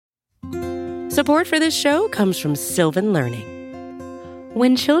Support for this show comes from Sylvan Learning.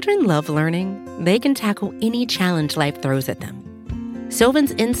 When children love learning, they can tackle any challenge life throws at them.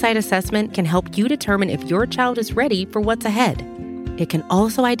 Sylvan's Insight Assessment can help you determine if your child is ready for what's ahead. It can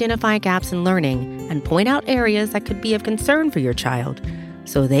also identify gaps in learning and point out areas that could be of concern for your child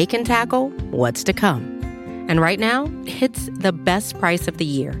so they can tackle what's to come. And right now, it's the best price of the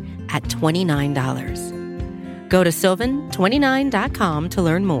year at $29. Go to sylvan29.com to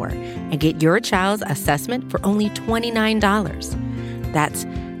learn more and get your child's assessment for only $29. That's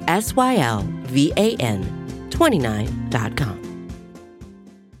SYLVAN 29.com.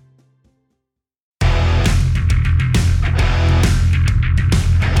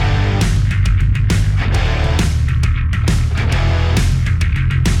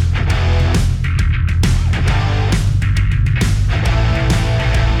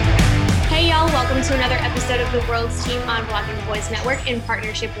 To another episode of The World's Team on Blogging the Boys Network in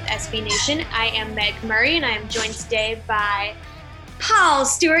partnership with SB Nation. I am Meg Murray, and I am joined today by Paul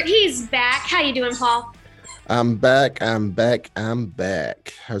Stewart. He's back. How you doing, Paul? I'm back.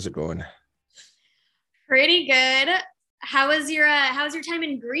 How's it going? Pretty good. How was your time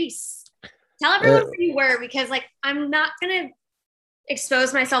in Greece? Tell everyone where you were, because I'm not gonna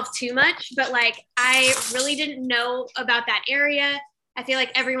expose myself too much, but I really didn't know about that area. I feel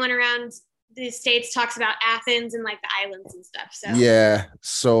like everyone around the States talks about Athens and the islands and stuff. So yeah.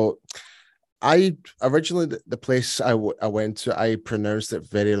 So I originally, the place I went to, I pronounced it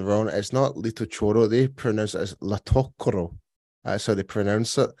very wrong. It's not Litochoro. They pronounce it as Latokoro. That's how they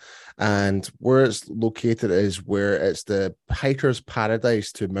pronounce it. And where it's located is where it's the hiker's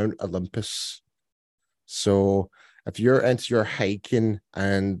paradise to Mount Olympus. So if you're into your hiking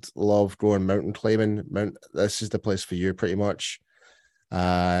and love going mountain climbing, this is the place for you pretty much.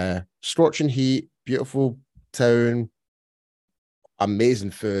 Scorching heat, beautiful town,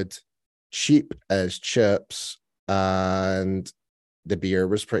 amazing food, cheap as chips, and the beer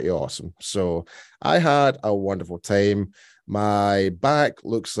was pretty awesome. So I had a wonderful time. My back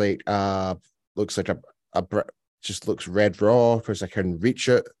looks like just looks red raw because I can reach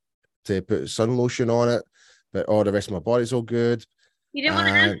it to put sun lotion on it, but all the rest of my body's all good. You didn't want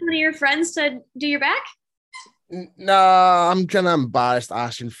to ask one of your friends to do your back? No, I'm kind of embarrassed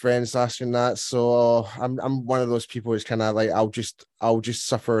asking that. So I'm one of those people who's kind of I'll just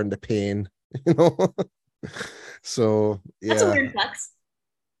suffer in the pain, you know. So yeah, that's a weird flex.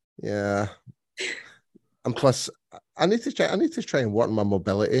 Yeah, and plus I need to try and work on my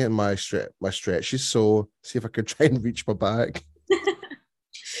mobility and my stretches. So see if I could try and reach my back. I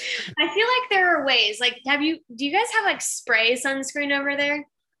feel like there are ways. Do you guys have spray sunscreen over there?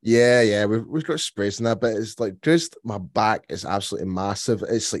 Yeah, we've got sprays and that, but it's just my back is absolutely massive.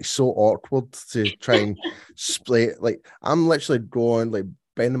 It's so awkward to try and spray. I'm literally going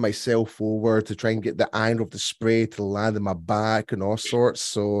bending myself over to try and get the angle of the spray to land in my back and all sorts.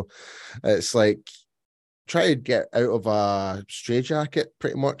 So it's try to get out of a stray jacket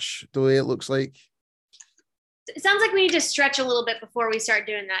pretty much the way it looks like. It sounds like we need to stretch a little bit before we start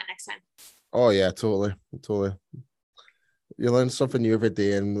doing that next time. Oh yeah, totally. You learn something new every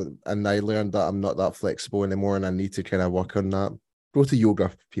day, and I learned that I'm not that flexible anymore, and I need to kind of work on that. Go to yoga,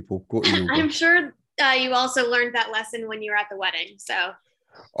 people. Go to yoga. I'm sure you also learned that lesson when you were at the wedding. So.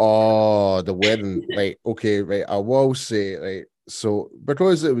 Oh, the wedding. Okay, right. I will say, so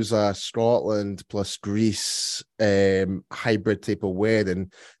because it was a Scotland plus Greece hybrid type of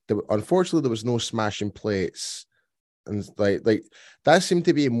wedding, unfortunately there was no smashing plates, and that seemed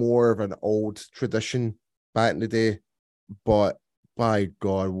to be more of an old tradition back in the day. But by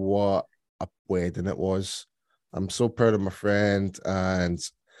God, what a wedding it was. I'm so proud of my friend, and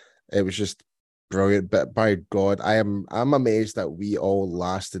it was just brilliant. But by God, I'm amazed that we all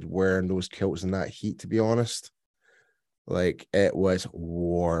lasted wearing those kilts in that heat, to be honest. It was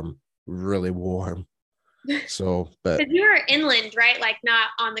warm, really warm. So, but because you were inland, right?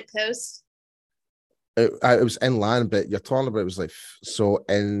 Not on the coast. It was inland, but you're talking about it was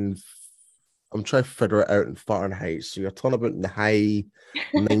I'm trying to figure it out in Fahrenheit. So you're talking about in the high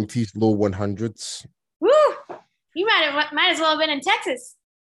 90s, low 100s. Woo! You might as well have been in Texas.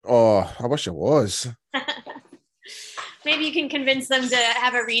 Oh, I wish I was. Maybe you can convince them to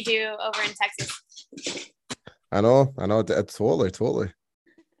have a redo over in Texas. I know. Totally.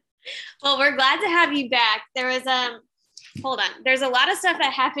 Well, we're glad to have you back. There was hold on. There's a lot of stuff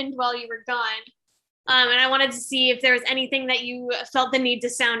that happened while you were gone. And I wanted to see if there was anything that you felt the need to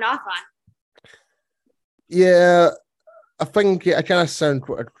sound off on. Yeah, I think I kind of sound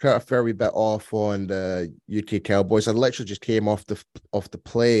quite a fair wee bit off on the UK Cowboys. I literally just came off the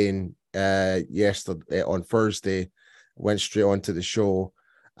plane yesterday on Thursday, went straight onto the show,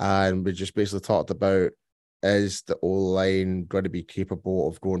 and we just basically talked about, is the O-line going to be capable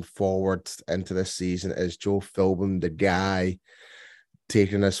of going forward into this season? Is Joe Philbin the guy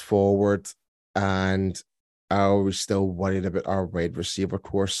taking us forward? And are we still worried about our wide receiver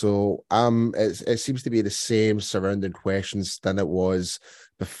core? So it seems to be the same surrounding questions than it was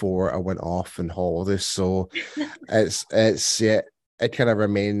before I went off on holiday. So it kind of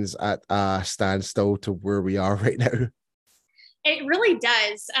remains at a standstill to where we are right now. It really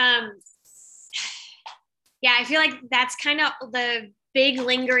does. Yeah, I feel like that's kind of the big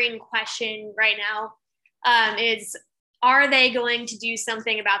lingering question right now, is are they going to do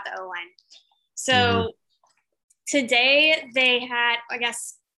something about the O-line? So today they had, I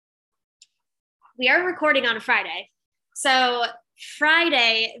guess, we are recording on a Friday. So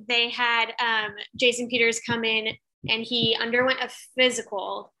Friday they had Jason Peters come in and he underwent a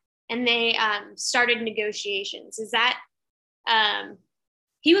physical and they started negotiations. Is that,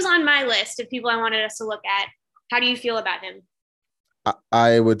 he was on my list of people I wanted us to look at. How do you feel about him?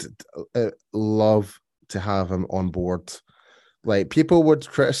 I would love to have him on board. Like, people would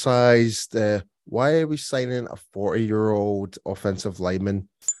criticize why are we signing a 40-year-old offensive lineman?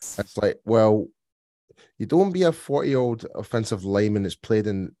 It's like, well, you don't be a 40-year-old offensive lineman that's played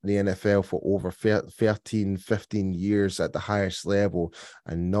in the NFL for over 13, 15 years at the highest level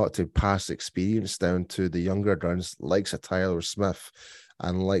and not to pass experience down to the younger guns likes a Tyler Smith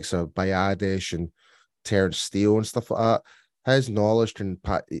and likes a Biadasz and Terrence Steele and stuff like that. His knowledge can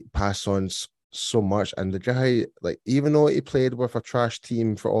pass on so much. And the guy, like, even though he played with a trash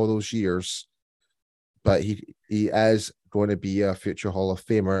team for all those years, but he is going to be a future Hall of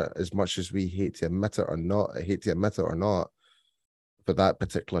Famer, as much as we hate to admit it or not. I hate to admit it or not for that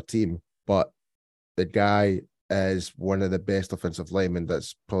particular team. But the guy is one of the best offensive linemen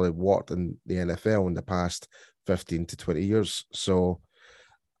that's probably walked in the NFL in the past 15 to 20 years. So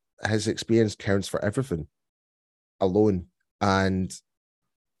his experience counts for everything alone. And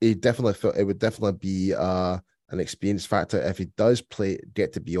he definitely felt it would definitely be an experience factor if he does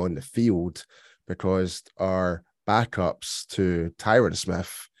get to be on the field, because our backups to Tyron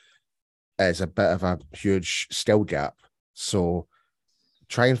Smith is a bit of a huge skill gap. So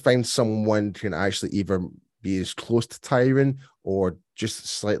try and find someone who can actually either be as close to Tyron or just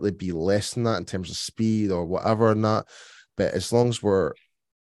slightly be less than that in terms of speed or whatever or not. But as long as we're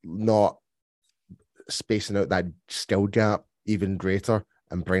not spacing out that skill gap even greater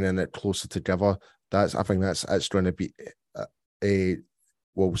and bringing it closer together, I think it's going to be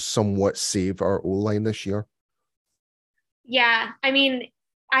will somewhat save our O-line this year. Yeah, I mean,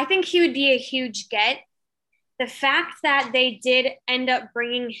 I think he would be a huge get. The fact that they did end up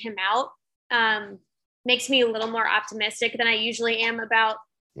bringing him out makes me a little more optimistic than I usually am about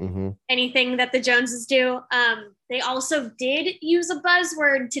anything that the Joneses do. They also did use a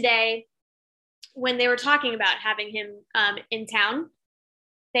buzzword today when they were talking about having him in town.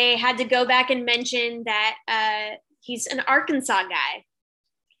 They had to go back and mention that he's an Arkansas guy.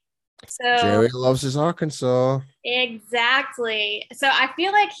 So Jerry loves his Arkansas. Exactly. So I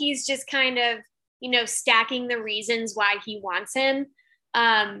feel like he's just kind of, stacking the reasons why he wants him.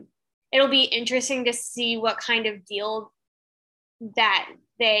 It'll be interesting to see what kind of deal that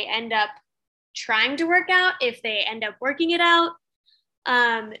they end up trying to work out, if they end up working it out.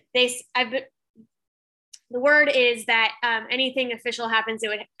 The word is that anything official happens, it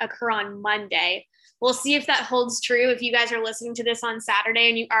would occur on Monday. We'll see if that holds true. If you guys are listening to this on Saturday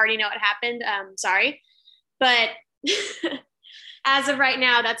and you already know what happened, sorry. But as of right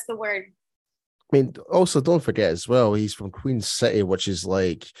now, that's the word. I mean, also don't forget as well, he's from Queen City, which is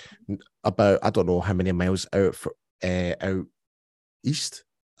like about, I don't know how many miles out east.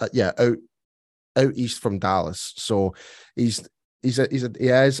 Out east from Dallas. So he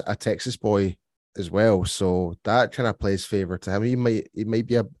is a Texas boy as well. So that kind of plays favor to him. He might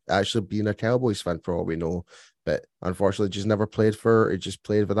be actually being a Cowboys fan for all we know, but unfortunately just never played for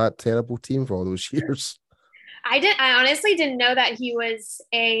that terrible team for all those years. I honestly didn't know that he was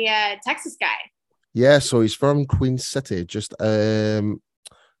a Texas guy. Yeah, so he's from Queen City, just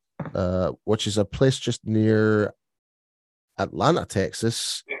which is a place just near Atlanta,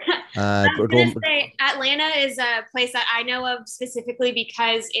 Texas. I was going to say Atlanta is a place that I know of specifically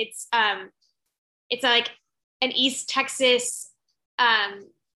because it's like an East Texas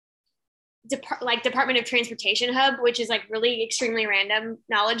Department of Transportation hub, which is like really extremely random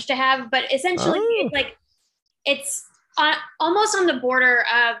knowledge to have. But essentially, it's almost on the border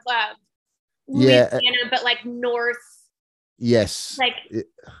of Louisiana, but like north. Yes, like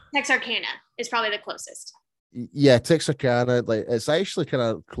Texarkana is probably the closest. Yeah, Texarkana, like it's actually kind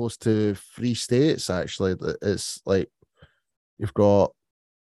of close to 3 states. Actually, it's like you've got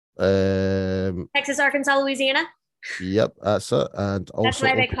Texas, Arkansas, Louisiana. Yep, that's it. And also that's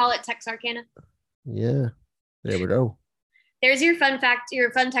why they call it Texarkana. Yeah, there we go. There's your fun fact,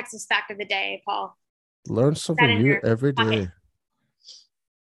 your fun Texas fact of the day, Paul. Learn something new every day. Pocket.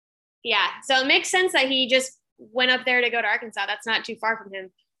 Yeah, so it makes sense that he just went up there to go to Arkansas. That's not too far from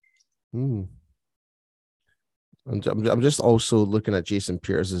him. I'm just also looking at Jason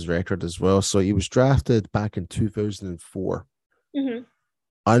Pierce's record as well. So he was drafted back in 2004.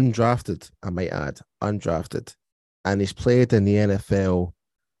 Undrafted, I might add, undrafted. And he's played in the NFL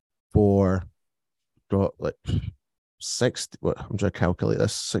for like 60, I'm trying to calculate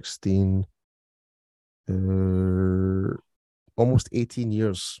this, 16, almost 18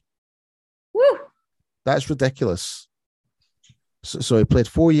 years. Woo! That's ridiculous. So he played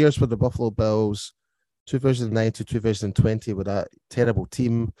 4 years with the Buffalo Bills, 2009 to 2020 with that terrible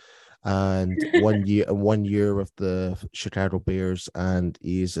team, and 1 year with the Chicago Bears. And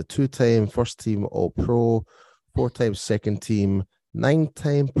he's a 2-time first team All-Pro, 4-time second team,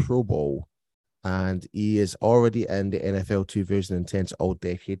 9-time Pro Bowl, and he is already in the NFL 2010's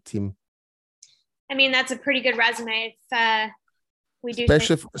All-Decade team. I mean, that's a pretty good resume. If we do,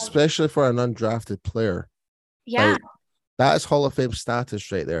 especially for an undrafted player. Yeah, that is Hall of Fame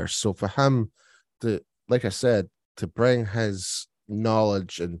status right there. So for him to, like I said, to bring his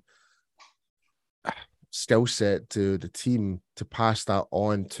knowledge and skill set to the team, to pass that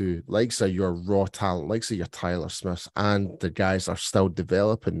on to likes of your raw talent, likes of your Tyler Smiths, and the guys are still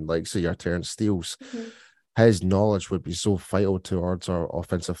developing, likes of your Terrence Steeles. His knowledge would be so vital towards our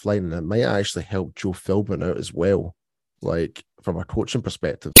offensive line, and it might actually help Joe Philbin out as well, like from a coaching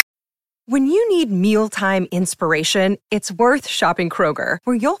perspective. When you need mealtime inspiration, it's worth shopping Kroger,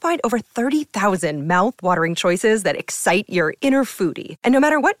 where you'll find over 30,000 mouth-watering choices that excite your inner foodie. And no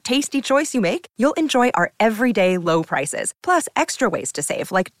matter what tasty choice you make, you'll enjoy our everyday low prices, plus extra ways to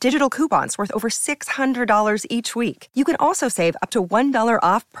save, like digital coupons worth over $600 each week. You can also save up to $1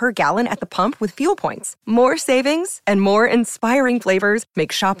 off per gallon at the pump with fuel points. More savings and more inspiring flavors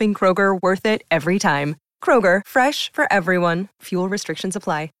make shopping Kroger worth it every time. Kroger, fresh for everyone. Fuel restrictions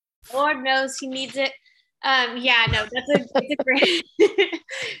apply. Lord knows he needs it. It's a great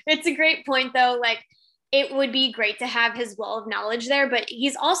it's a great point though. Like, it would be great to have his well of knowledge there, but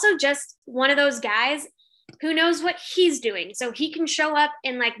he's also just one of those guys who knows what he's doing. So he can show up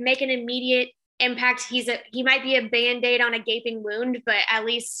and like make an immediate impact. He might be a Band-Aid on a gaping wound, but at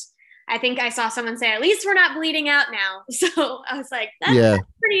least I think I saw someone say, at least we're not bleeding out now. So I was like, that's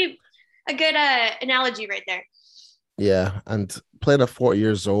pretty a good analogy right there. Yeah, and playing at 40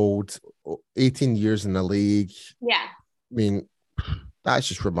 years old, 18 years in the league. Yeah. I mean, that's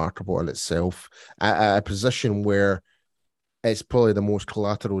just remarkable in itself. At a position where it's probably the most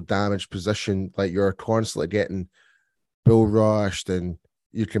collateral damage position, like you're constantly getting bull rushed and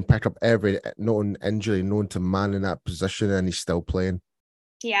you can pick up every known injury known to man in that position, and he's still playing.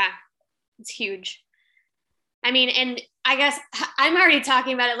 Yeah, it's huge. I mean, and I guess I'm already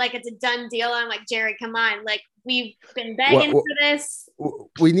talking about it like it's a done deal. I'm like, Jared, come on. Like, we've been begging for this.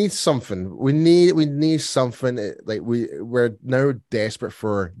 We need something. We need something. Like, we're now desperate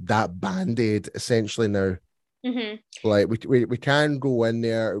for that Band-Aid essentially now. Like, we can't go in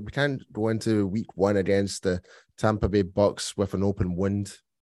there. We can't go into week 1 against the Tampa Bay Bucks with an open wound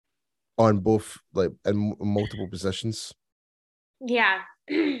on both, like, in multiple positions. Yeah.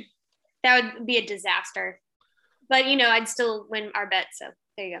 That would be a disaster. But, I'd still win our bet. So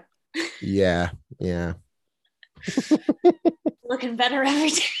there you go. Yeah. Looking better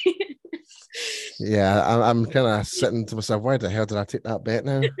every day. Yeah, I'm kind of sitting to myself, why the hell did I take that bet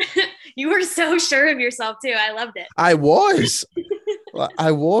now? You were so sure of yourself, too. I loved it. I was.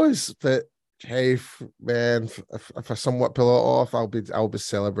 But, hey, man, if I somewhat pull it off, I'll be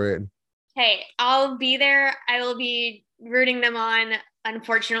celebrating. Hey, I'll be there. I will be rooting them on,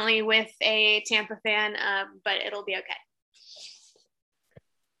 unfortunately, with a Tampa fan, but it'll be okay.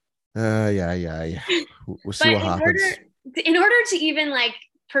 Yeah. We'll see what happens. In order to even like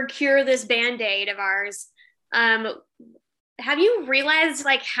procure this Band-Aid of ours, have you realized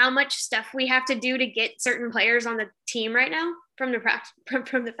like how much stuff we have to do to get certain players on the team right now from the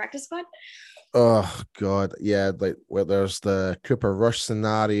practice squad? Oh God, yeah. Like, well, there's the Cooper Rush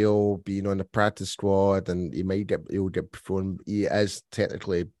scenario being on the practice squad, and he'll get thrown. He is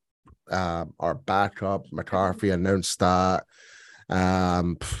technically our backup. McCarthy announced that.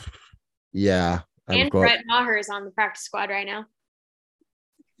 Yeah, and Brett Maher is on the practice squad right now.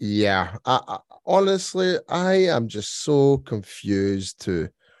 Yeah, I honestly, I am just so confused to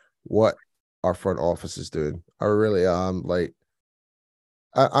what our front office is doing. I really am. Like,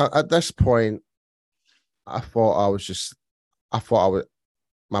 at this point, I thought I would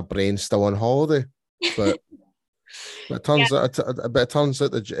my brain's still on holiday. But it turns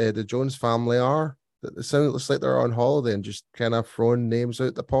out the Jones family are. It sounds like they're on holiday and just kind of throwing names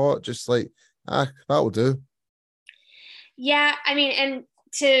out the pot, just like, that'll do. Yeah, I mean, and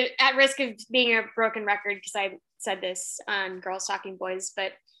at risk of being a broken record, because I said this on Girls Talking Boys,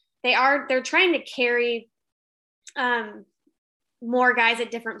 but they're trying to carry more guys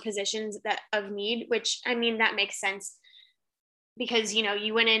at different positions of need, which, I mean, that makes sense because, you know,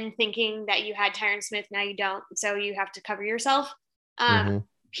 you went in thinking that you had Tyron Smith, now you don't, so you have to cover yourself.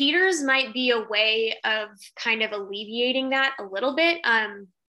 Peters might be a way of kind of alleviating that a little bit,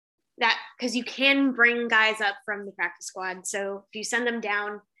 that because you can bring guys up from the practice squad. So if you send them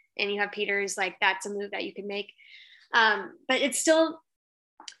down and you have Peters, like, that's a move that you can make. But it's still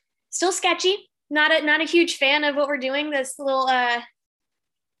sketchy. Not a huge fan of what we're doing. This little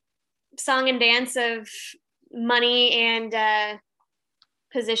song and dance of money and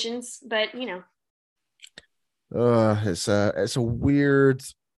positions, but you know. It's a weird,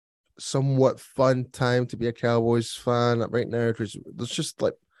 somewhat fun time to be a Cowboys fan right now, because there's just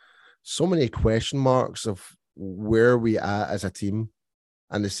like so many question marks of where we at as a team,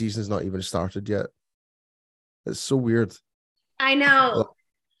 and the season's not even started yet. It's so weird. I know.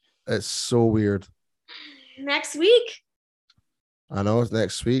 It's so weird. Next week. I know it's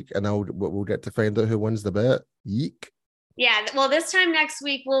next week, and we'll get to find out who wins the bet. Yeek. Yeah, well, this time next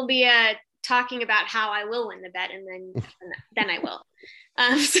week we'll be talking about how I will win the bet, and then I will.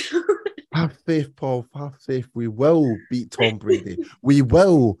 So. Have faith, Paul. Have faith. We will beat Tom Brady. We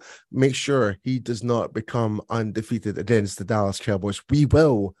will make sure he does not become undefeated against the Dallas Cowboys. We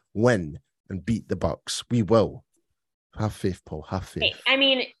will win and beat the Bucs. We will. Have faith, Paul. Have faith. Hey, I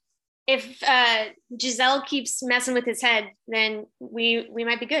mean, if Giselle keeps messing with his head, then we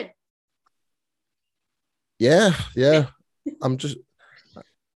might be good. Yeah. I'm just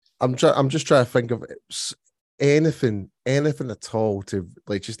trying to think of anything at all to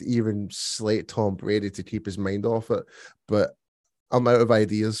like just even slate Tom Brady to keep his mind off it. But I'm out of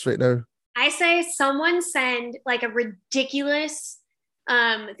ideas right now. I say someone send like a ridiculous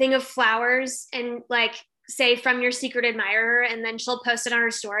thing of flowers and like say from your secret admirer, and then she'll post it on her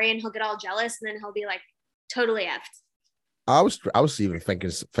story and he'll get all jealous and then he'll be like totally effed. I was even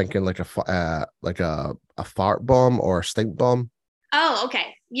thinking like a fart bomb or a stink bomb. Oh,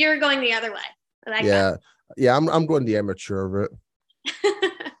 okay. You're going the other way. I like that. Yeah. I'm going the immature route.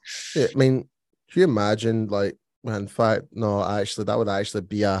 Yeah, I mean, can you imagine like? In fact, no. Actually, that would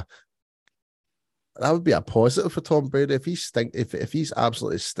be a positive for Tom Brady if he's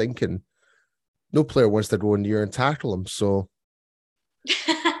absolutely stinking. No player wants to go near and tackle him. So,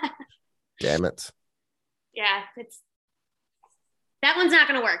 damn it. Yeah, that one's not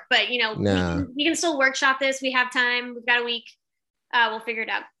going to work. But you know, we can still workshop this. We have time. We've got a week. We'll figure it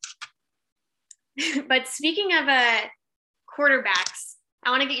out. But speaking of quarterbacks, I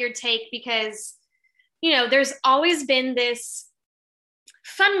want to get your take because, you know, there's always been this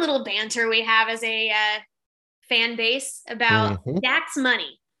fun little banter we have as a fan base about Dak's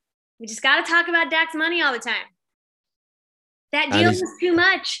money. We just got to talk about Dak's money all the time. That deal was too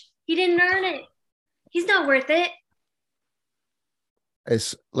much. He didn't earn it. He's not worth it.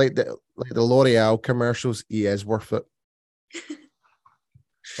 It's like the L'Oreal commercials. He is worth it.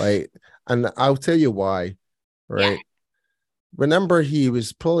 Like, and I'll tell you why, right? Yeah. Remember, he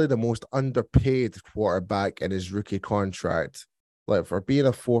was probably the most underpaid quarterback in his rookie contract. Like, for being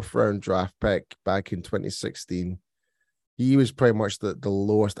a 4th-round draft pick back in 2016, he was pretty much the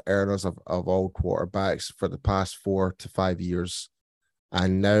lowest earners of all quarterbacks for the past 4 to 5 years.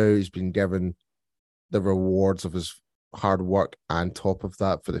 And now he's been given the rewards of his hard work and top of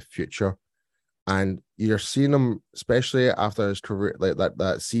that for the future. And you're seeing him, especially after his career, like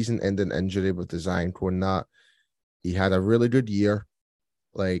that season-ending injury with the Zion that he had a really good year,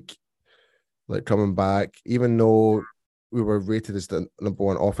 like coming back. Even though we were rated as the number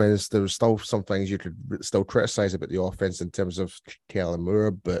 1 offense, there was still some things you could still criticize about the offense in terms of Kellen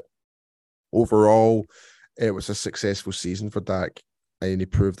Moore. But overall, it was a successful season for Dak, and he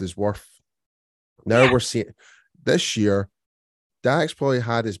proved his worth. Now we're seeing this year, Dak's probably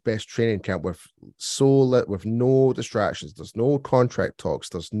had his best training camp with no distractions. There's no contract talks.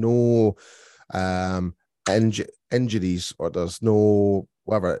 There's no injuries, or there's no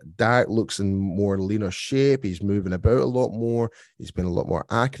whatever. Dak looks in more leaner shape. He's moving about a lot more. He's been a lot more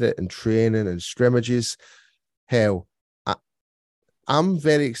accurate in training and scrimmages. Hell, I'm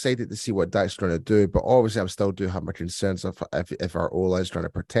very excited to see what Dak's going to do, but obviously I still do have my concerns if our O-line is trying to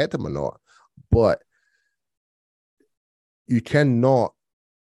protect him or not. But you cannot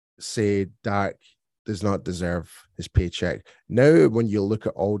say Dak does not deserve his paycheck. Now, when you look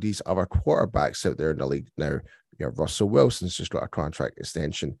at all these other quarterbacks out there in the league now, Russell Wilson's just got a contract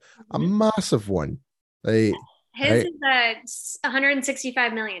extension, a massive one. His is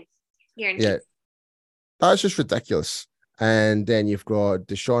 165 million guaranteed. Yeah, that's just ridiculous. And then you've got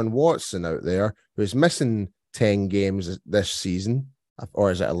Deshaun Watson out there who's missing 10 games this season,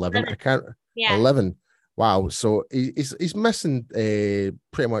 or is it 11? I can't. Yeah. 11. Wow. So he's missing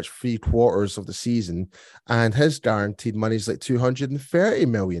pretty much 3/4 of the season, and his guaranteed money is like 230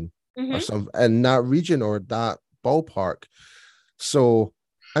 million or something in that region or that ballpark. So,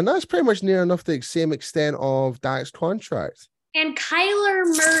 and that's pretty much near enough the same extent of Dak's contract. And Kyler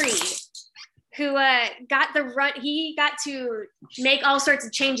Murray, who got the run, he got to make all sorts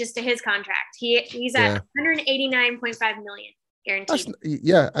of changes to his contract. He's at 189.5 million guaranteed.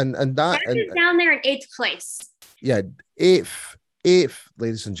 And that is down there in 8th place. Yeah, eighth,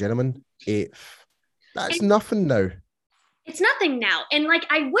 ladies and gentlemen, 8th. That's nothing now. It's nothing now. And like,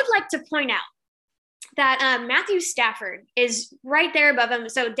 I would like to point out that Matthew Stafford is right there above him.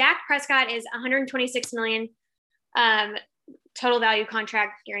 So Dak Prescott is 126 million total value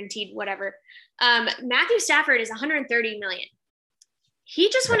contract guaranteed, whatever. Matthew Stafford is 130 million. He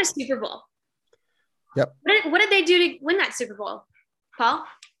just won a Super Bowl. Yep. What did they do to win that Super Bowl, Paul?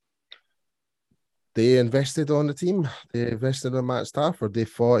 They invested on the team. They invested on Matt Stafford. They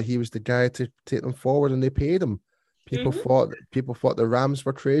thought he was the guy to take them forward, and they paid him. People thought the Rams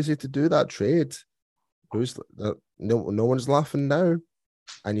were crazy to do that trade. No one's laughing now.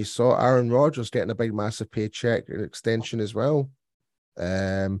 And you saw Aaron Rodgers getting a big, massive paycheck and extension as well.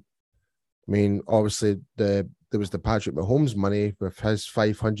 I mean, obviously there was the Patrick Mahomes money with his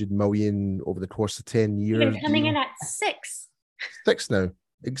 500 million over the course of 10 years. Even coming in at 6. 6 now,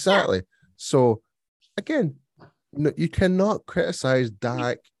 exactly. Yeah. So again, you cannot criticize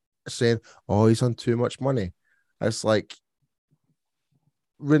Dak saying, "Oh, he's on too much money." It's like,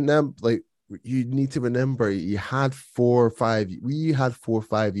 you need to remember we had 4 or 5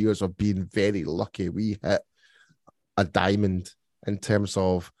 years of being very lucky. We hit a diamond in terms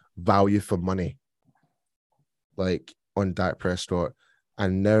of value for money, like on Dak Prescott.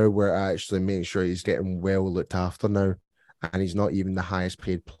 And now we're actually making sure he's getting well looked after now. And he's not even the highest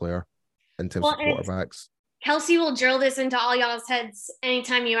paid player in terms of quarterbacks. Kelsey will drill this into all y'all's heads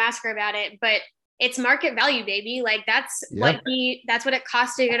anytime you ask her about it, but it's market value, baby. Like that's what it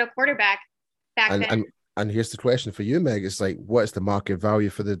costs to get a quarterback back then. And here's the question for you, Meg. It's like, what's the market value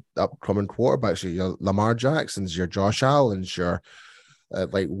for the upcoming quarterbacks? Your Lamar Jacksons, your Josh Allen's, your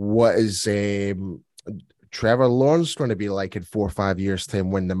what is Trevor Lawrence going to be like in 4 or 5 years'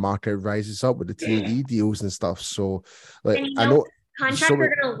 time when the market rises up with the TV deals and stuff? So, like, I know contract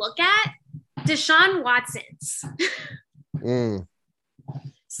we're going to look at Deshaun Watson's.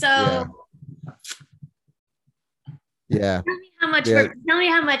 So. Yeah. Tell me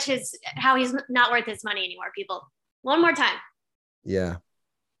how much how he's not worth his money anymore, people. One more time. Yeah.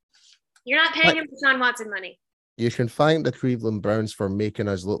 You're not paying him Deshaun Watson money. You can thank the Cleveland Browns for making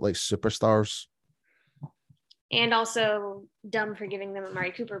us look like superstars. And also dumb for giving them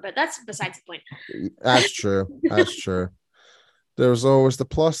Amari Cooper, but that's besides the point. That's true. That's true. There's always the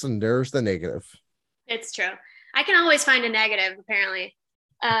plus and there's the negative. It's true. I can always find a negative, apparently.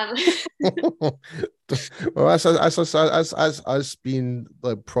 Well, as being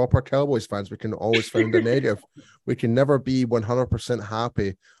like proper Cowboys fans, we can always find a negative. We can never be 100%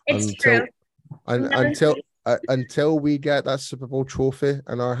 happy until we get that Super Bowl trophy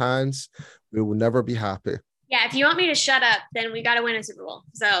in our hands. We will never be happy. Yeah, if you want me to shut up, then we got to win a Super Bowl.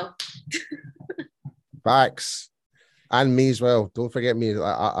 So, facts, and me as well. Don't forget me.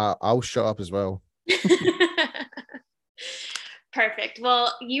 I'll shut up as well. Perfect.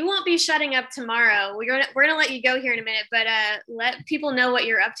 Well, you won't be shutting up tomorrow. We're gonna let you go here in a minute, but let people know what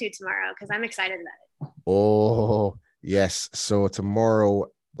you're up to tomorrow because I'm excited about it. Oh yes. So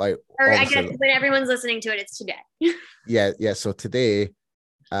tomorrow, I guess when everyone's listening to it, it's today. yeah. So today,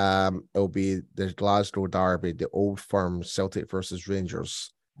 it'll be the Glasgow Derby, the Old Firm, Celtic versus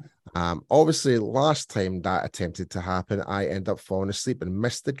Rangers. Obviously, last time that attempted to happen, I ended up falling asleep and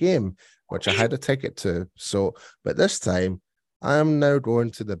missed the game, which I had a ticket to. So, but this time, I'm now going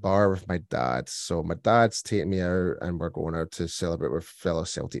to the bar with my dad. So my dad's taking me out and we're going out to celebrate with fellow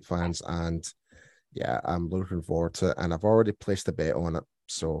Celtic fans. And yeah, I'm looking forward to it. And I've already placed a bet on it.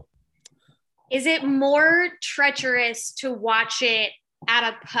 So is it more treacherous to watch it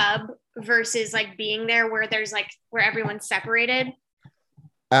at a pub versus like being there where there's like where everyone's separated?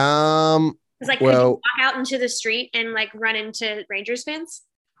 Could you walk out into the street and like run into Rangers fans?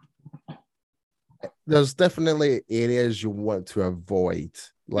 There's definitely areas you want to avoid.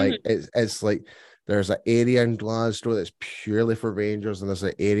 Like it's like There's an area in Glasgow that's purely for Rangers, and there's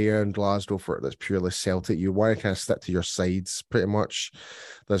an area in Glasgow that's purely Celtic. You want to kind of stick to your sides pretty much.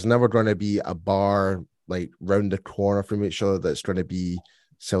 There's never going to be a bar like round the corner from each other that's going to be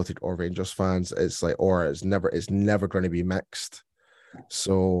Celtic or Rangers fans. It's like, or it's never going to be mixed.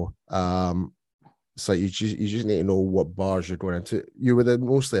 So so you just need to know what bars you're going into. You would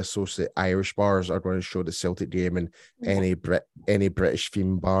mostly associate Irish bars are going to show the Celtic game, and any British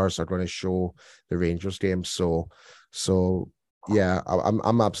themed bars are going to show the Rangers game. So yeah,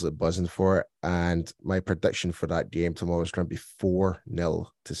 I'm absolutely buzzing for it. And my prediction for that game tomorrow is going to be 4-0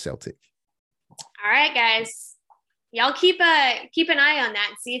 to Celtic. All right, guys. Y'all keep an eye on that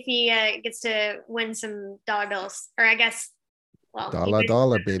and see if he gets to win some dollar bills. Or I guess, well,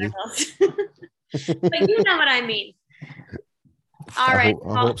 dollar, baby. But you know what I mean. All right.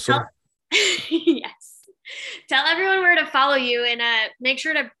 I hope so. Yes. Tell everyone where to follow you, and make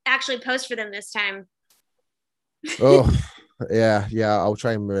sure to actually post for them this time. Oh, yeah. I'll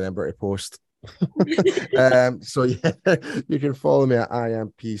try and remember to post. So yeah, you can follow me at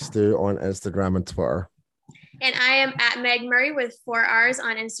IamPStew on Instagram and Twitter. And I am at Meg Murray with 4 R's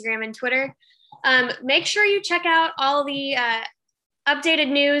on Instagram and Twitter. Make sure you check out all the updated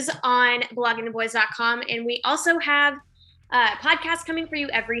news on bloggingtheboys.com. And we also have podcasts coming for you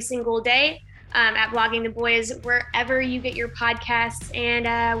every single day at Blogging the Boys, wherever you get your podcasts.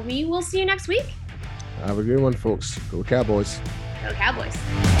 And we will see you next week. Have a good one, folks. Go Cowboys. Go Cowboys.